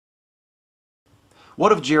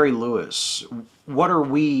What of Jerry Lewis? What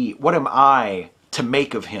am I to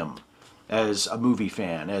make of him as a movie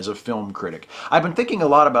fan, as a film critic? I've been thinking a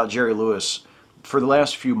lot about Jerry Lewis for the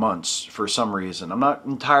last few months for some reason. I'm not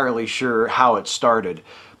entirely sure how it started,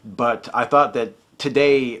 but I thought that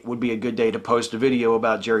today would be a good day to post a video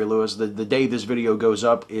about Jerry Lewis. The day this video goes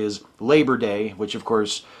up is Labor Day, which of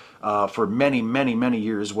course for many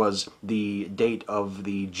years was the date of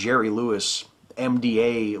the Jerry Lewis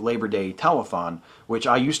MDA Labor Day Telethon, which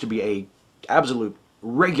I used to be a absolute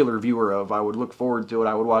regular viewer of. I would look forward to it.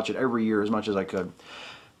 I would watch it every year as much as I could.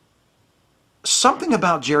 Something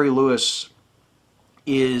about Jerry Lewis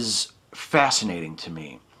is fascinating to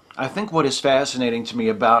me. I think what is fascinating to me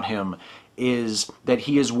about him is that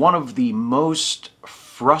he is one of the most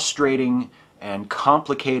frustrating and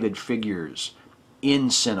complicated figures in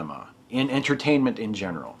cinema, in entertainment in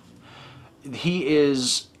general. He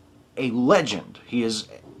is a legend. He is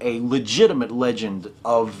a legitimate legend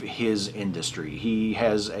of his industry. He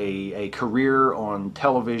has a career on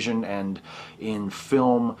television and in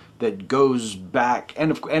film that goes back,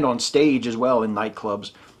 and on stage as well in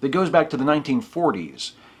nightclubs, that goes back to the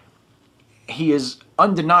 1940s. He is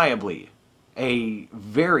undeniably a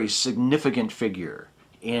very significant figure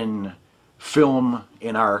in film,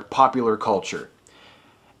 in our popular culture.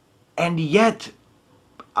 And yet,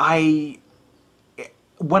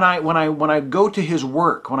 when I go to his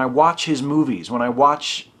work, when I watch his movies, when I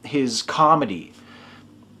watch his comedy,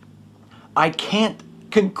 I can't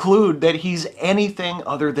conclude that he's anything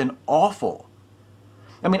other than awful.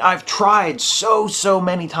 I mean, I've tried so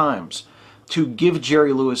many times to give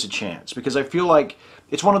Jerry Lewis a chance, because I feel like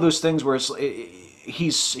it's one of those things where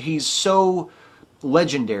he's so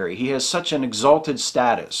legendary. He has such an exalted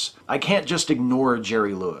status. I can't just ignore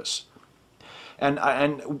Jerry Lewis. And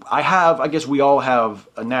I guess we all have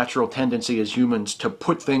a natural tendency as humans to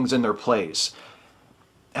put things in their place.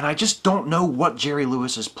 And I just don't know what Jerry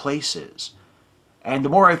Lewis's place is. And the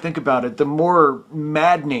more I think about it, the more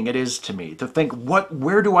maddening it is to me to think,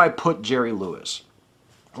 where do I put Jerry Lewis?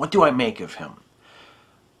 What do I make of him?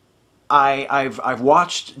 I've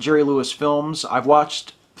watched Jerry Lewis films. I've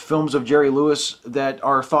watched films of Jerry Lewis that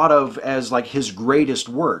are thought of as like his greatest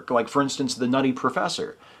work. Like, for instance, The Nutty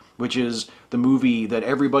Professor, which is the movie that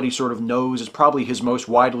everybody sort of knows is probably his most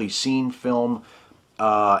widely seen film,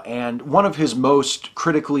 and one of his most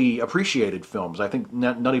critically appreciated films. I think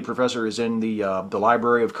Nutty Professor is in the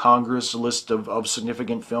Library of Congress list of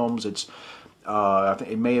significant films. I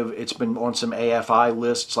think it's been on some AFI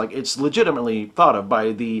lists. Like, it's legitimately thought of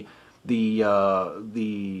by the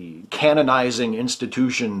canonizing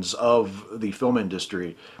institutions of the film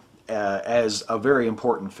industry as a very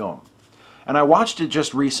important film. And I watched it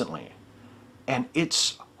just recently, and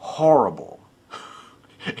it's horrible.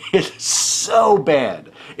 It's so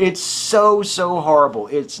bad. It's so horrible.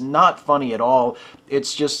 It's not funny at all.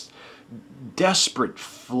 It's just desperate,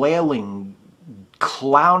 flailing,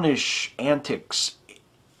 clownish antics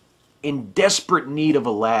in desperate need of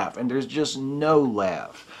a laugh, and there's just no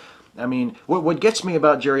laugh. I mean, what gets me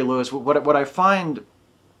about Jerry Lewis, what I find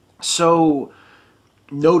so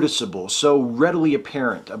noticeable, so readily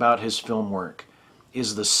apparent about his film work,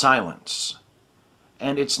 is the silence.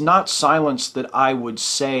 And it's not silence that I would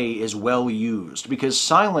say is well used, because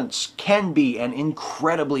silence can be an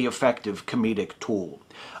incredibly effective comedic tool.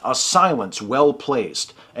 A silence well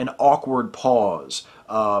placed, an awkward pause,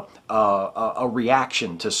 a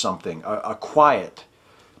reaction to something, a quiet,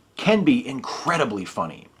 can be incredibly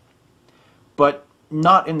funny. But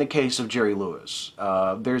not in the case of Jerry Lewis.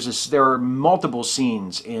 There are multiple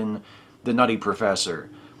scenes in The Nutty Professor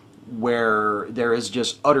where there is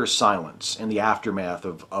just utter silence in the aftermath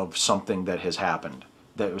of something that has happened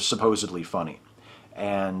that was supposedly funny.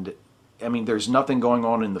 And I mean, there's nothing going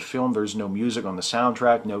on in the film. There's no music on the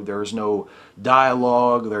soundtrack. There's no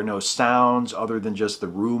dialogue. There are no sounds other than just the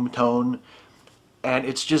room tone. And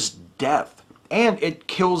it's just death. And it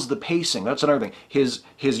kills the pacing. That's another thing. His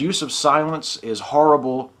use of silence is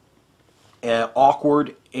horrible,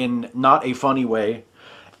 awkward in not a funny way,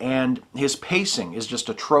 and his pacing is just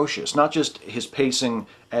atrocious. Not just his pacing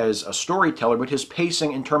as a storyteller, but his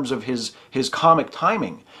pacing in terms of his comic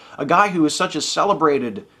timing. A guy who is such a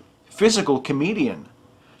celebrated physical comedian,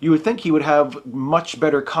 you would think he would have much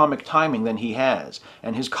better comic timing than he has.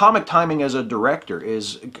 And his comic timing as a director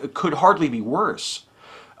could hardly be worse.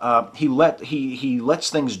 He lets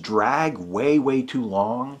things drag way too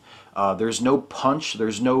long. There's no punch.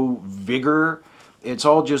 There's no vigor. It's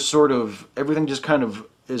all just sort of, everything just kind of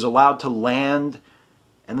is allowed to land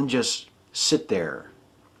and then just sit there.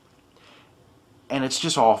 And it's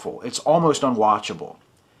just awful. It's almost unwatchable.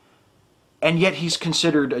 and yet he's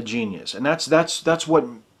considered a genius. And that's what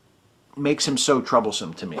makes him so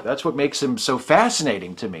troublesome to me. That's what makes him so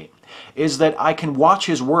fascinating to me, is that I can watch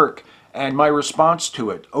his work and my response to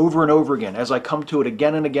it over and over again, as I come to it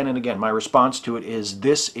again and again and again, my response to it is,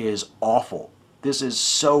 this is awful. This is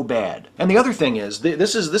so bad. And the other thing is,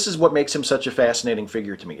 this is what makes him such a fascinating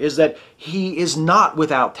figure to me, is that he is not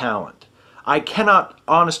without talent. I cannot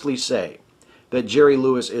honestly say that Jerry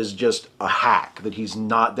Lewis is just a hack, that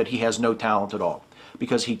he has no talent at all,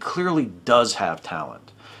 because he clearly does have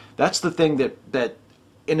talent. That's the thing that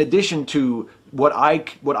in addition to what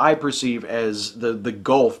I perceive as the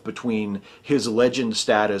gulf between his legend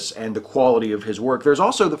status and the quality of his work, there's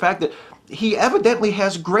also the fact that he evidently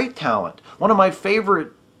has great talent. One of my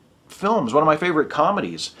favorite films, one of my favorite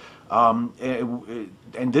comedies, and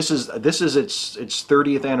this is its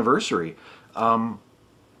 30th anniversary,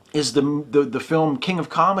 is the film King of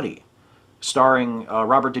Comedy, starring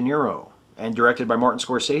Robert De Niro and directed by Martin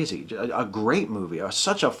Scorsese. A great movie,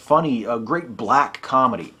 such a funny, great black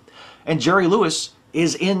comedy. And Jerry Lewis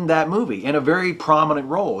is in that movie in a very prominent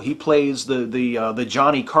role. He plays the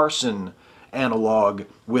Johnny Carson analog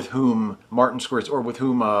with whom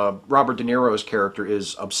Robert De Niro's character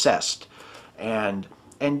is obsessed. And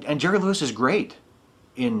Jerry Lewis is great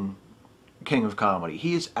in King of Comedy.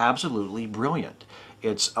 He is absolutely brilliant.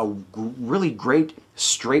 It's a really great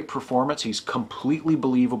straight performance. He's completely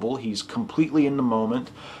believable. He's completely in the moment.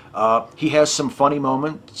 He has some funny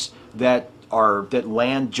moments that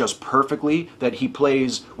land just perfectly, that he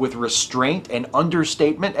plays with restraint and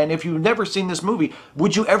understatement. And if you've never seen this movie,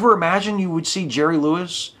 would you ever imagine you would see Jerry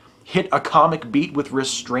Lewis hit a comic beat with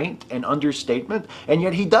restraint and understatement? And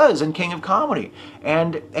yet he does in King of Comedy.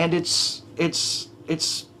 And he's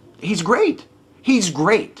great. He's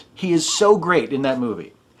great. He is so great in that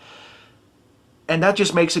movie. And that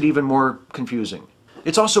just makes it even more confusing.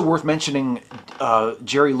 It's also worth mentioning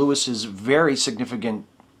Jerry Lewis's very significant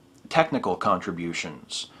technical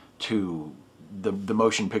contributions to the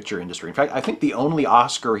motion picture industry. In fact, I think the only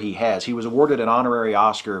Oscar he has, he was awarded an honorary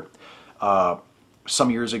Oscar some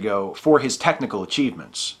years ago for his technical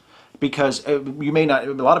achievements. Because you may not,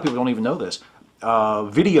 a lot of people don't even know this,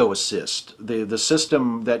 video assist, the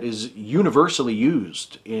system that is universally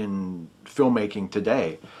used in filmmaking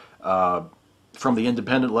today, from the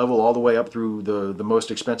independent level all the way up through the most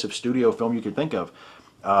expensive studio film you could think of,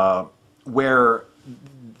 where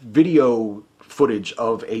video footage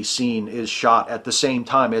of a scene is shot at the same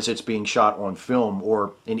time as it's being shot on film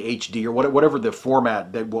or in HD or whatever the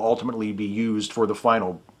format that will ultimately be used for the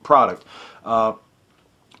final product.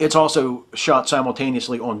 It's also shot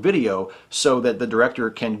simultaneously on video so that the director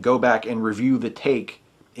can go back and review the take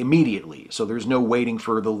immediately. So there's no waiting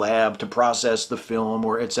for the lab to process the film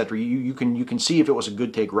or etc. You can see if it was a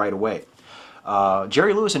good take right away.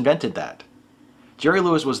 Jerry Lewis invented that. Jerry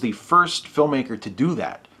Lewis was the first filmmaker to do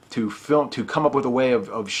that, to come up with a way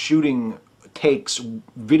of shooting takes,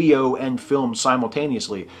 video and film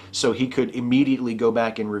simultaneously, so he could immediately go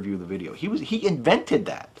back and review the video. He invented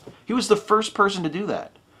that. He was the first person to do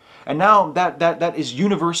that. And now that is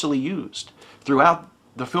universally used throughout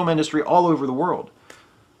the film industry all over the world.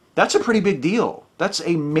 That's a pretty big deal. That's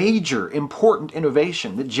a major, important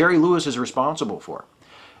innovation that Jerry Lewis is responsible for.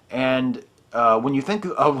 And when you think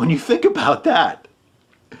about that,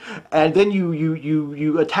 and then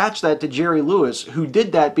you attach that to Jerry Lewis, who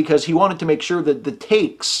did that because he wanted to make sure that the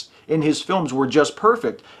takes in his films were just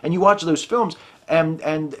perfect. And you watch those films, and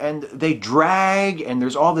they drag, and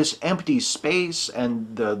there's all this empty space,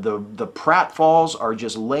 and the pratfalls are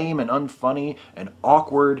just lame and unfunny and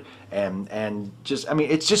awkward, and just, I mean,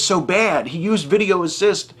 it's just so bad. He used video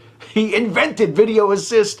assist. He invented video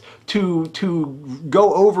assist to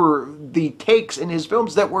go over the takes in his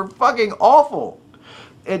films that were fucking awful.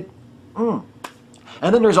 And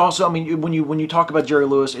then there's also, I mean, when you talk about Jerry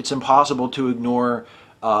Lewis, it's impossible to ignore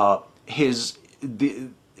his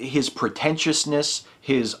pretentiousness,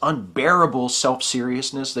 his unbearable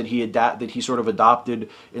self-seriousness that he sort of adopted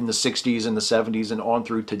in the 60s and the 70s and on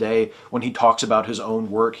through today. When he talks about his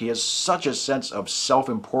own work, he has such a sense of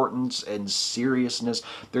self-importance and seriousness.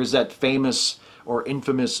 There's that famous or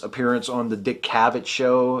infamous appearance on the Dick Cavett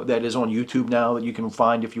show that is on YouTube now that you can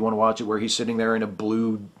find if you want to watch it, where he's sitting there in a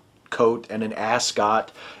blue coat and an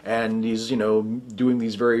ascot, and he's, you know, doing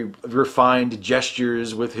these very refined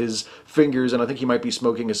gestures with his fingers, and I think he might be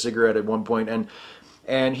smoking a cigarette at one point,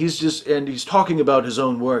 and he's talking about his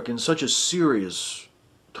own work in such a serious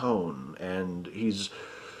tone, and he's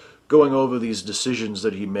going over these decisions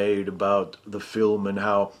that he made about the film and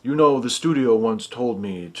how, you know, the studio once told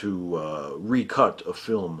me to recut a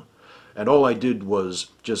film, and all I did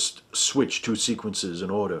was just switch two sequences in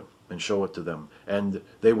order. and show it to them, and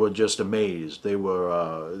they were just amazed. They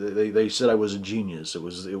were they said I was a genius. It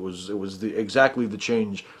was exactly the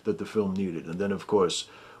change that the film needed. And then of course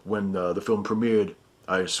when the film premiered,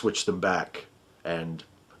 I switched them back, and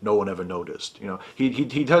no one ever noticed. You know,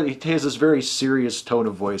 he has this very serious tone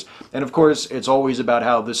of voice, and of course it's always about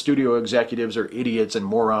how the studio executives are idiots and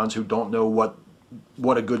morons who don't know what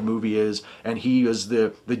a good movie is, and he is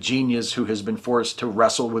the genius who has been forced to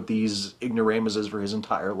wrestle with these ignoramuses for his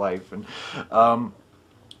entire life. And I mean,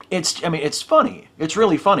 it's funny. It's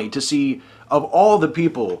really funny to see, of all the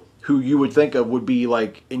people who you would think of would be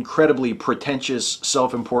like incredibly pretentious,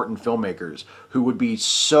 self-important filmmakers who would be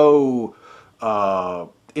so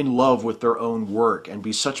in love with their own work and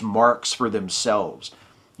be such marks for themselves,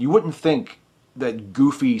 you wouldn't think that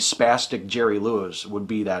goofy, spastic Jerry Lewis would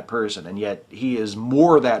be that person, and yet he is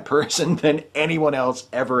more that person than anyone else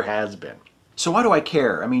ever has been. So why do I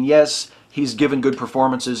care? I mean, yes, he's given good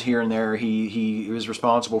performances here and there. He is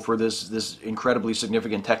responsible for this incredibly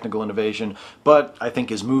significant technical innovation, but I think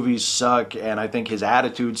his movies suck, and I think his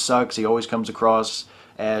attitude sucks. He always comes across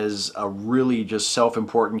as a really just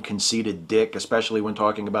self-important, conceited dick, especially when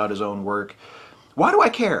talking about his own work. Why do I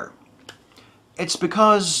care? It's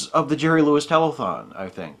because of the Jerry Lewis Telethon, I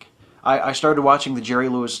think. I started watching the Jerry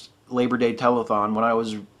Lewis Labor Day Telethon when I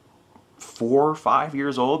was 4 or 5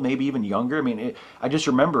 years old, maybe even younger. I mean, I just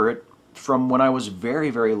remember it from when I was very,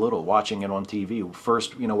 very little, watching it on TV.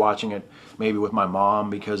 First, you know, watching it maybe with my mom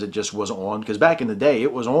because it just was on. Because back in the day,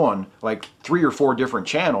 it was on like 3 or 4 different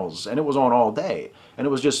channels, and it was on all day. And it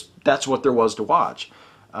was just, that's what there was to watch.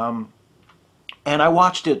 And I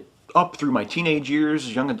watched it up through my teenage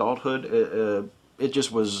years, young adulthood. It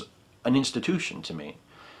just was an institution to me.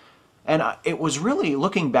 And it was really,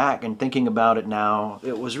 looking back and thinking about it now,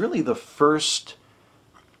 it was really the first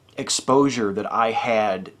exposure that I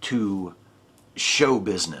had to show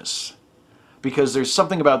business. Because there's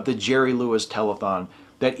something about the Jerry Lewis Telethon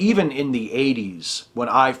that even in the 80s, when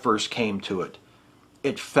I first came to it,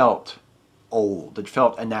 it felt old. It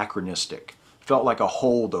felt anachronistic. It felt like a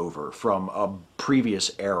holdover from a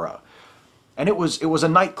previous era. And it was a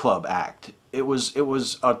nightclub act. It was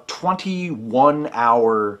a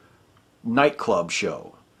 21-hour nightclub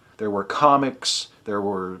show. There were comics, there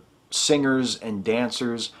were singers and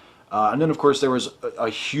dancers, and then of course there was a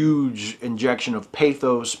huge injection of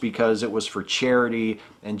pathos because it was for charity,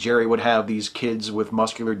 and Jerry would have these kids with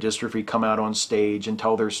muscular dystrophy come out on stage and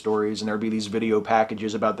tell their stories, and there'd be these video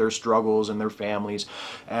packages about their struggles and their families,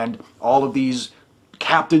 and all of these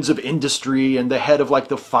captains of industry and the head of like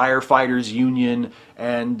the firefighters union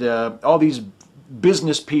and all these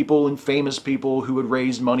business people and famous people who would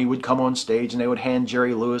raise money would come on stage, and they would hand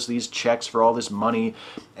Jerry Lewis these checks for all this money,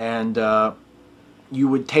 and you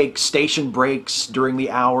would take station breaks during the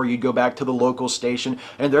hour. You'd go back to the local station,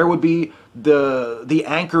 and there would be the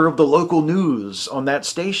anchor of the local news on that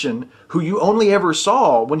station who you only ever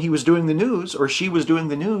saw when he was doing the news or she was doing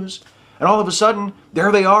the news, and all of a sudden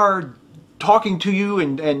there they are talking to you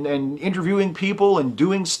and interviewing people and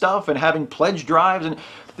doing stuff and having pledge drives, and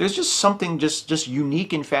there's just something just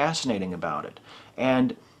unique and fascinating about it.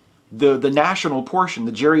 And the national portion,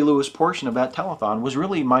 the Jerry Lewis portion of that telethon was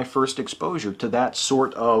really my first exposure to that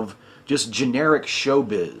sort of just generic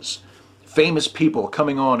showbiz. Famous people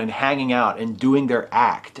coming on and hanging out and doing their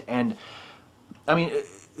act. And I mean,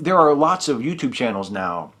 there are lots of YouTube channels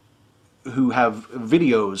now who have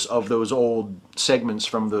videos of those old segments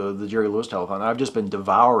from the Jerry Lewis Telethon. I've just been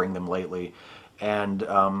devouring them lately, and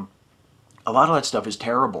a lot of that stuff is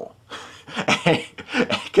terrible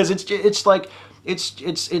because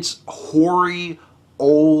it's hoary,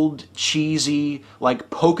 old, cheesy,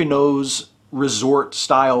 like Poconos resort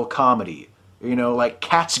style comedy, you know, like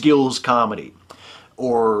Catskills comedy,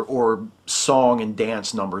 or song and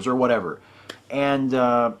dance numbers or whatever, and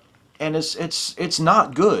it's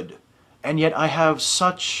not good. And yet I have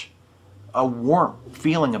such a warm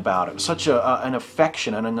feeling about it, such an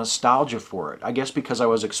affection and a nostalgia for it. I guess because I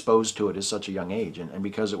was exposed to it at such a young age, and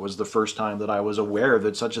because it was the first time that I was aware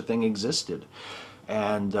that such a thing existed.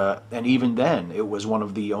 And even then, it was one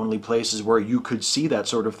of the only places where you could see that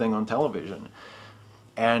sort of thing on television.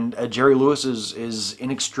 And Jerry Lewis is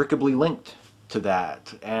inextricably linked to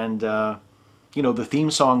that. And you know, the theme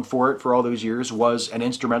song for it for all those years was an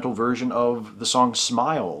instrumental version of the song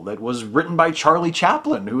Smile that was written by Charlie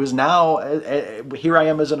Chaplin, who is now, here I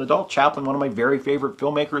am as an adult, Chaplin, one of my very favorite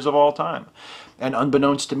filmmakers of all time. And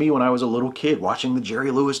unbeknownst to me, when I was a little kid watching the Jerry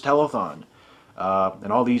Lewis Telethon,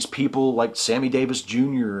 and all these people like Sammy Davis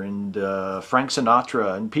Jr. and Frank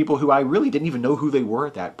Sinatra, and people who I really didn't even know who they were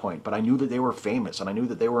at that point, but I knew that they were famous, and I knew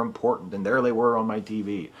that they were important, and there they were on my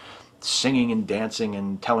TV. singing and dancing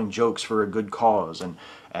and telling jokes for a good cause,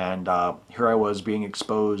 and here I was being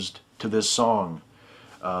exposed to this song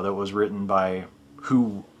that was written by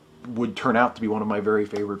who would turn out to be one of my very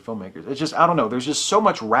favorite filmmakers. It's just, I don't know, there's just so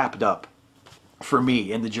much wrapped up for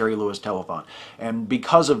me in the Jerry Lewis Telethon, and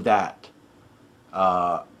because of that,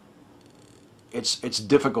 it's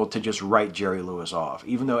difficult to just write Jerry Lewis off,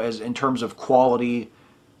 even though as in terms of quality,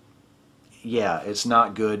 yeah, it's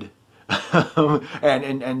not good.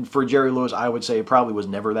 and for Jerry Lewis, I would say it probably was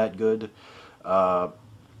never that good.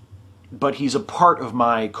 But he's a part of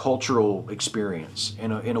my cultural experience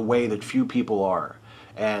in a way that few people are,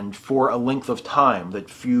 and for a length of time that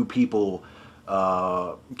few people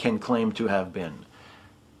can claim to have been.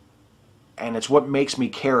 And it's what makes me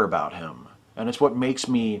care about him, and it's what makes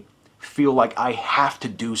me feel like I have to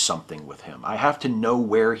do something with him. I have to know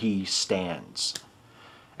where he stands.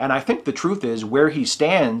 And I think the truth is, where he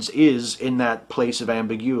stands is in that place of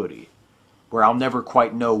ambiguity, where I'll never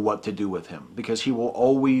quite know what to do with him, because he will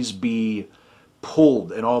always be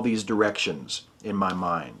pulled in all these directions in my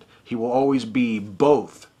mind. He will always be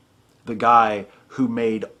both the guy who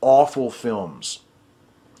made awful films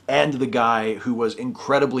and the guy who was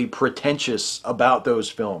incredibly pretentious about those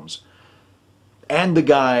films, and the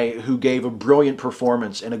guy who gave a brilliant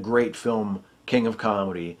performance in a great film, King of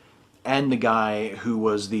Comedy, and the guy who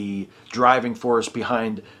was the driving force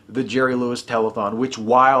behind the Jerry Lewis Telethon, which,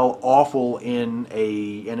 while awful in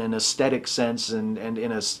an aesthetic sense and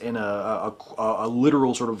in a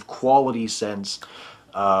literal sort of quality sense,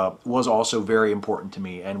 was also very important to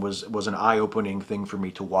me, and was an eye-opening thing for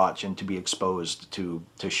me to watch and to be exposed to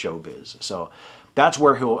showbiz. So that's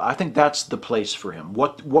where I think that's the place for him.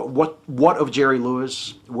 What of Jerry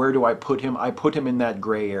Lewis? Where do I put him? I put him in that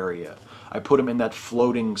gray area. I put him in that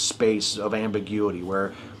floating space of ambiguity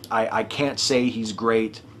where I can't say he's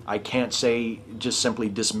great. I can't say, just simply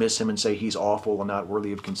dismiss him and say he's awful and not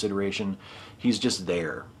worthy of consideration. He's just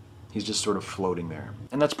there. He's just sort of floating there.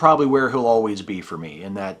 And that's probably where he'll always be for me,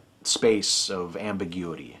 in that space of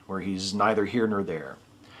ambiguity, where he's neither here nor there.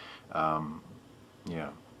 Yeah.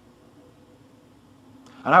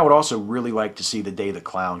 And I would also really like to see The Day the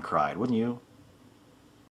Clown Cried, wouldn't you?